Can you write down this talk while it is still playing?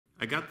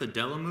I got the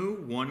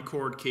Delamu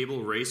 1-cord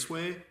cable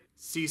raceway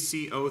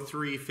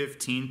CC03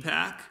 15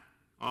 pack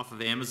off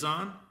of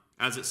Amazon.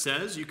 As it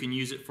says, you can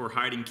use it for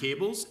hiding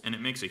cables, and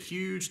it makes a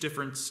huge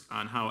difference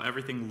on how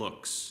everything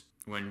looks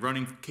when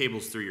running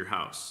cables through your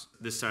house.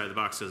 This side of the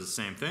box does the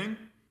same thing.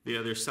 The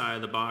other side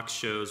of the box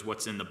shows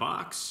what's in the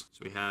box.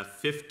 So we have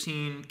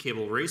 15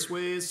 cable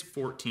raceways,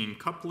 14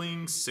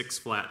 couplings, 6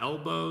 flat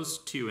elbows,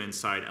 2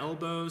 inside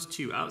elbows,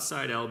 2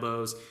 outside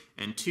elbows,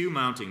 and 2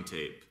 mounting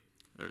tape.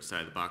 The other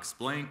side of the box is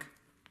blank.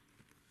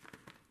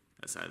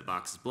 That side of the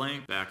box is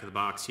blank. Back of the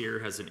box here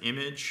has an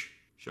image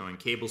showing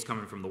cables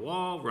coming from the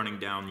wall, running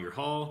down your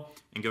hall,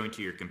 and going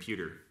to your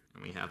computer.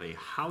 And we have a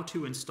how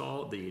to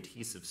install the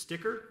adhesive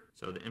sticker.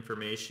 So the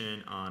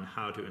information on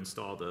how to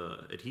install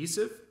the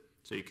adhesive.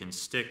 So you can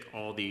stick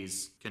all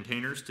these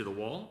containers to the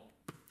wall.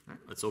 All right,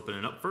 let's open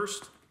it up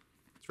first.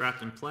 It's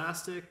wrapped in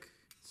plastic.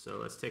 So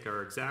let's take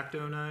our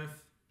X-Acto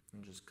knife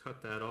and just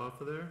cut that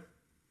off of there.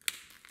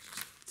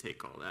 Just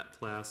take all that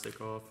plastic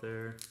off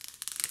there.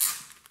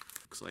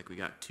 Looks like we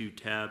got 2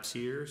 tabs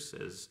here.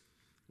 Says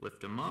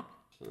lift them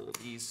up, pull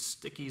these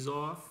stickies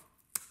off,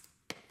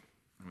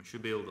 and we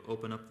should be able to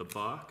open up the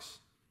box.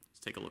 Let's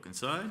take a look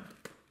inside.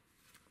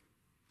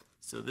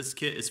 So this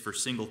kit is for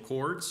single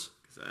cords,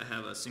 because I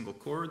have a single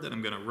cord that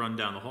I'm going to run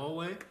down the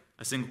hallway,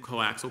 a single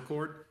coaxial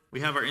cord.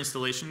 We have our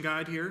installation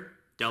guide here,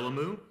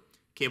 Delamu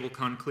Cable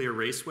Cable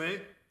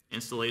Raceway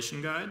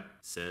installation guide. It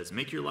says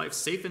make your life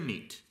safe and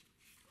neat.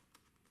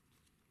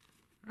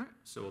 All right,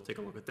 so we'll take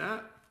a look at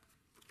that.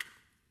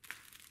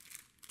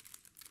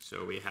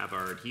 So we have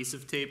our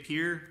adhesive tape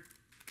here,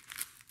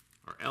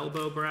 our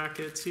elbow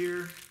brackets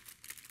here,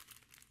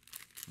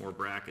 more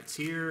brackets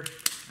here,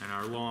 and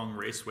our long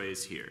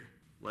raceways here.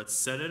 Let's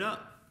set it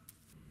up.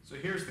 So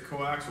here's the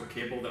coaxial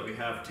cable that we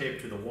have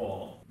taped to the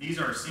wall. These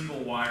are single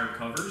wire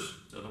covers,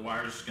 so the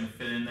wire is just going to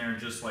fit in there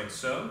just like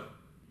so.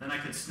 Then I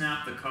can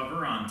snap the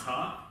cover on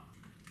top.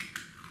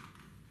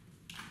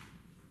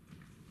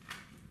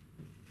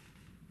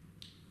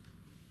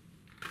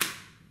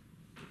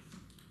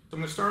 So I'm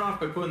going to start off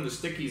by putting the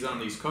stickies on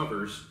these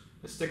covers.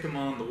 I stick them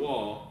on the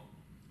wall,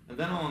 and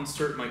then I'll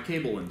insert my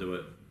cable into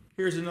it.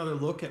 Here's another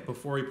look at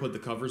before we put the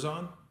covers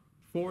on.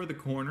 For the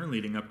corner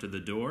leading up to the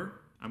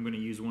door, I'm going to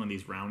use one of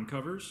these round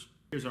covers.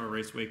 Here's our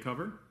raceway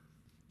cover.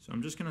 So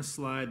I'm just going to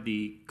slide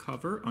the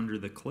cover under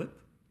the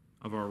clip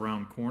of our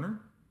round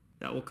corner.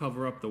 That will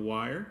cover up the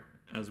wire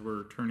as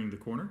we're turning the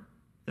corner.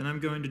 Then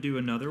I'm going to do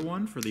another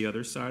one for the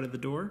other side of the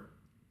door.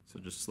 So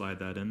just slide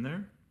that in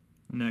there.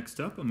 Next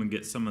up, I'm going to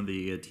get some of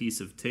the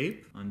adhesive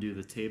tape, undo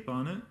the tape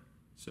on it,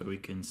 so we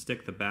can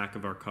stick the back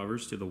of our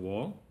covers to the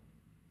wall.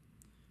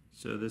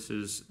 So this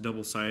is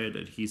double-sided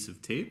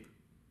adhesive tape.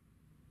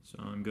 So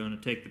I'm going to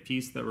take the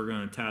piece that we're going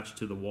to attach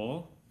to the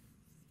wall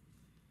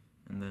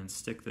and then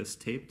stick this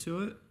tape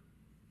to it.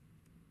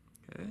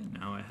 Okay,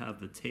 now I have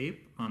the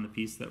tape on the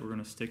piece that we're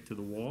going to stick to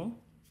the wall.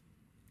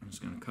 I'm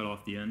just going to cut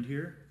off the end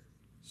here.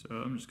 So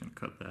I'm just going to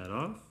cut that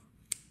off.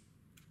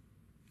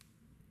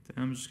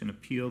 Then I'm just going to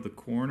peel the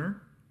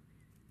corner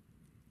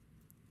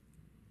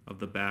of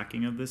the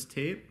backing of this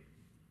tape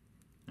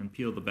and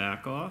peel the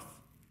back off.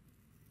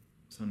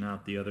 So now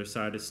the other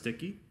side is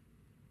sticky.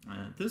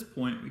 And at this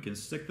point, we can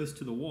stick this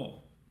to the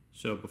wall.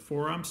 So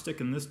before I'm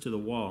sticking this to the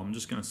wall, I'm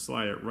just going to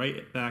slide it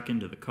right back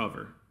into the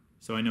cover,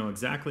 so I know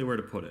exactly where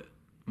to put it.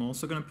 I'm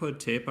also going to put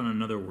tape on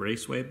another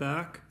raceway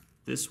back.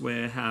 This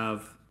way I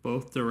have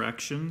both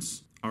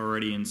directions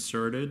already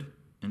inserted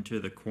into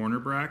the corner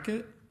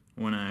bracket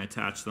when I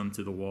attach them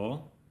to the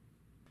wall.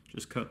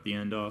 Just cut the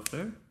end off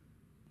there.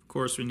 Of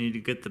course, we need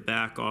to get the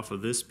back off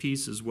of this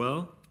piece as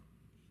well,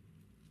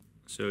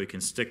 so we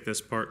can stick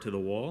this part to the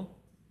wall.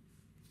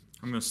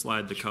 I'm going to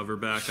slide the cover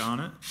back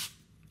on it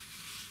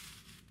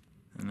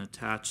and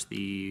attach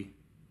the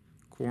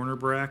corner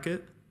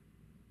bracket.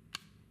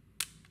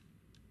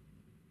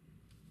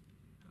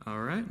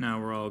 Alright, now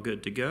we're all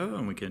good to go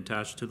and we can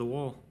attach it to the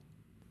wall.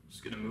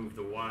 Just going to move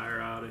the wire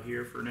out of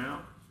here for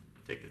now.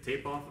 Take the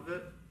tape off of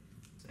it.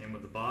 Same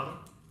with the bottom.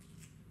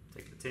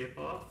 Take the tape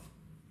off.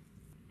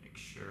 Make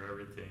sure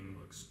everything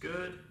looks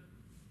good.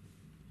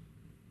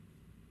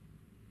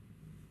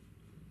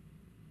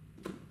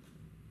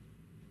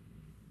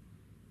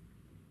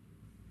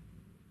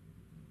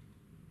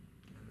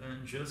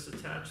 And just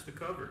attach the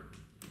cover.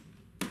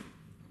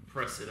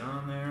 Press it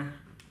on there.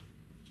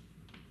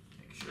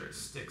 Make sure it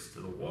sticks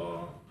to the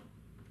wall.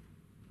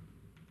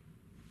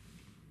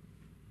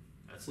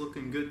 That's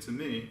looking good to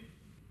me.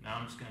 Now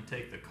I'm just going to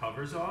take the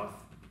covers off.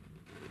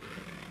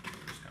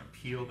 I'm just going to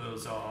peel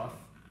those off.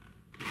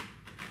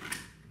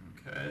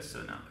 Okay,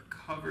 so now the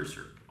covers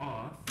are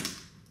off.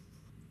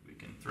 We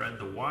can thread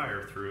the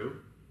wire through.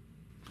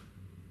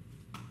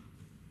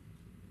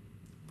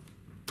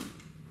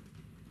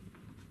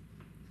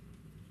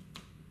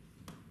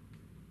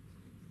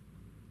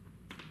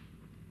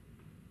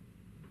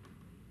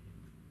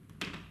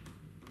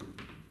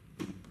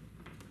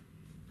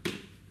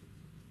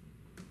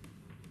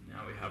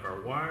 Have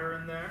our wire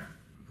in there,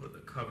 put the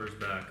covers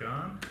back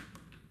on.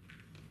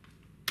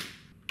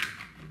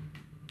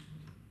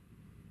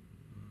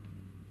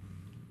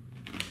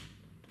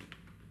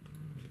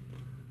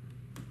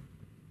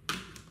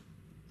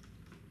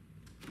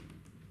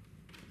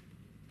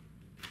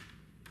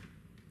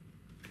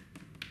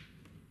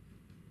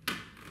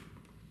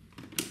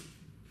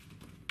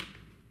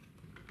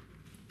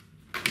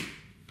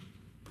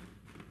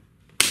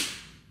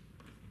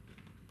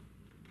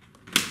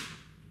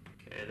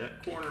 Okay,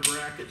 that corner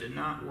bracket did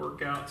not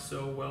work out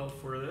so well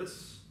for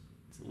this.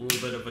 It's a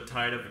little bit of a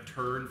tight of a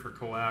turn for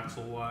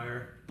coaxial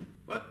wire,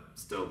 but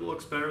still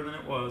looks better than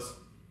it was.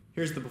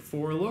 Here's the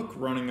before look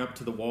running up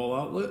to the wall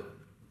outlet.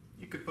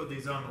 You could put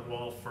these on the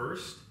wall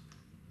first,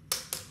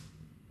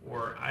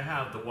 or I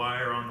have the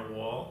wire on the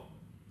wall,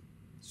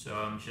 so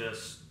I'm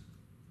just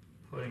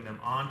putting them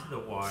onto the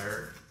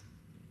wire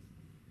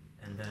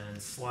and then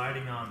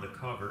sliding on the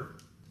cover.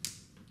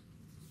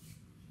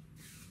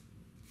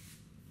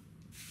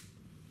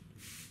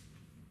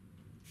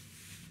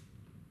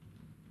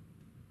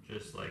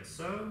 Just like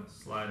so,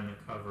 sliding the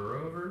cover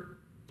over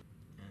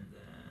and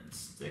then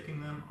sticking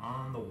them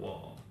on the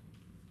wall.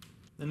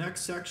 The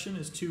next section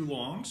is too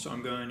long, so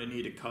I'm going to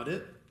need to cut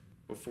it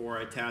before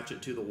I attach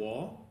it to the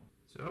wall.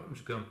 So I'm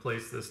just going to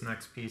place this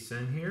next piece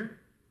in here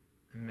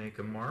and make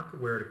a mark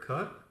where to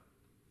cut.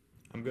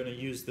 I'm going to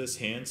use this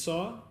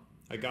handsaw.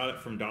 I got it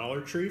from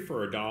Dollar Tree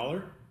for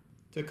 $1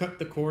 to cut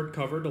the cord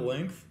cover to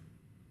length.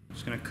 I'm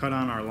just going to cut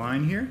on our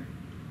line here.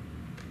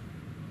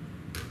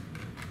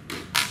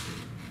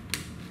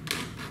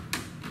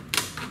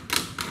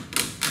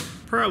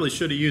 Probably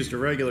should have used a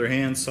regular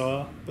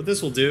handsaw, but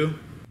this will do.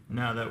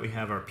 Now that we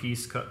have our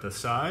piece cut to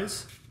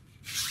size,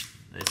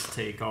 let's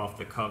take off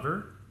the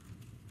cover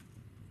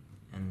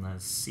and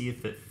let's see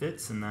if it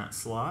fits in that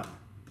slot.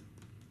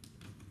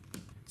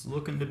 It's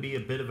looking to be a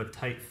bit of a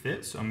tight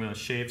fit, so I'm going to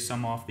shave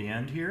some off the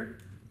end here.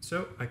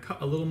 So I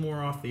cut a little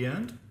more off the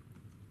end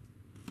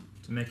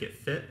to make it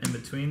fit in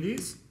between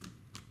these,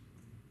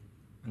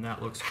 and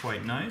that looks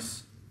quite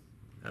nice.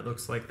 That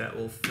looks like that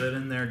will fit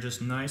in there just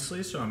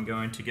nicely, so I'm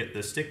going to get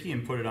the sticky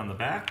and put it on the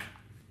back.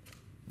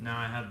 Now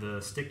I have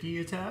the sticky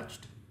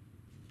attached.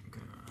 I'm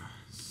gonna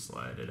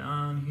slide it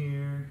on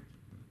here,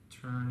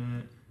 turn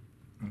it,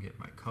 and get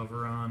my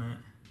cover on it.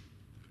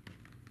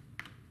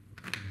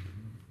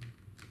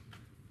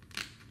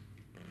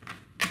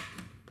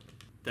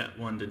 That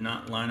one did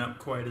not line up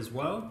quite as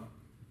well,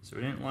 so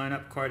it didn't line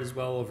up quite as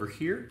well over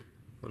here,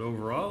 but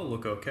overall it'll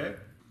look okay.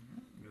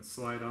 I'm gonna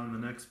slide on the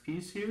next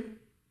piece here.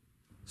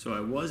 So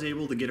I was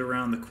able to get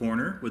around the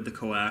corner with the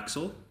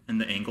coaxial and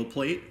the angle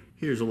plate.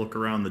 Here's a look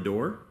around the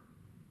door.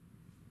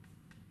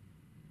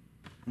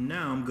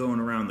 Now I'm going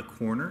around the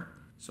corner.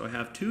 So I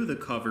have two of the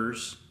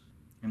covers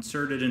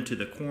inserted into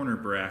the corner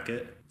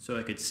bracket so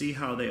I could see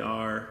how they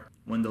are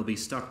when they'll be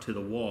stuck to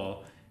the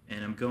wall.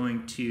 And I'm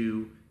going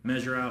to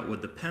measure out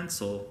with the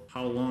pencil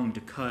how long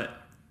to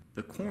cut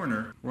the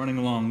corner running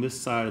along this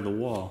side of the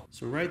wall.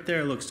 So right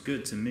there looks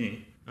good to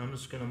me. I'm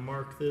just going to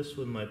mark this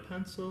with my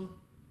pencil.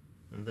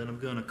 And then I'm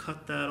going to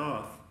cut that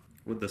off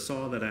with the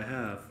saw that I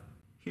have.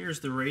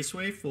 Here's the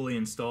Raceway fully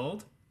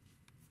installed.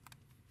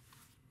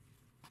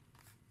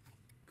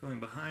 Going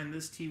behind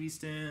this TV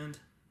stand.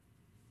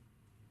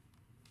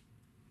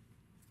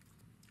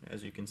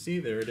 As you can see,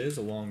 there it is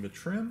along the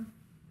trim.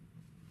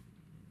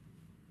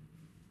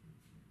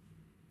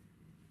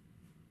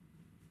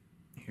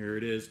 Here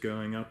it is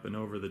going up and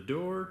over the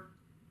door.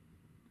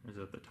 There's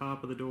at the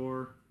top of the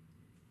door,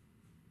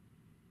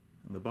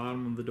 and the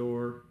bottom of the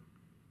door.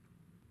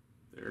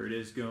 There it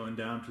is going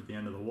down to the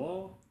end of the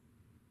wall.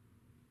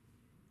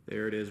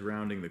 There it is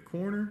rounding the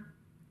corner,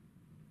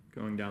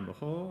 going down the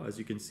hall. As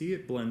you can see,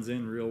 it blends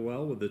in real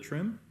well with the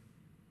trim.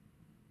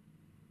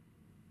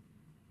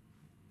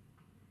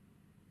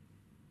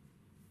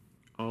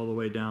 All the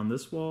way down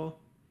this wall.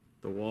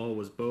 The wall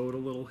was bowed a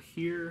little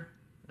here.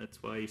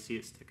 That's why you see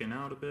it sticking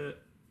out a bit.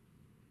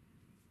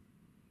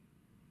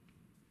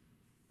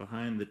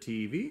 Behind the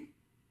TV.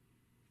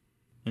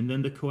 And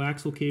then the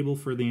coaxial cable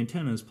for the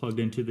antenna is plugged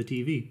into the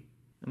TV.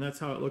 And that's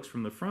how it looks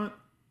from the front.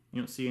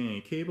 You don't see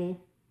any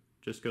cable,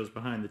 just goes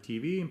behind the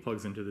TV and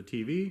plugs into the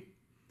TV.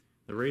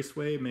 The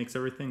Raceway makes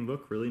everything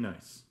look really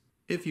nice.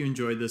 If you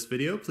enjoyed this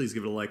video, please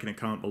give it a like and a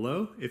comment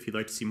below. If you'd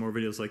like to see more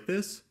videos like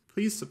this,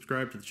 please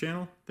subscribe to the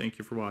channel. Thank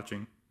you for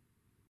watching.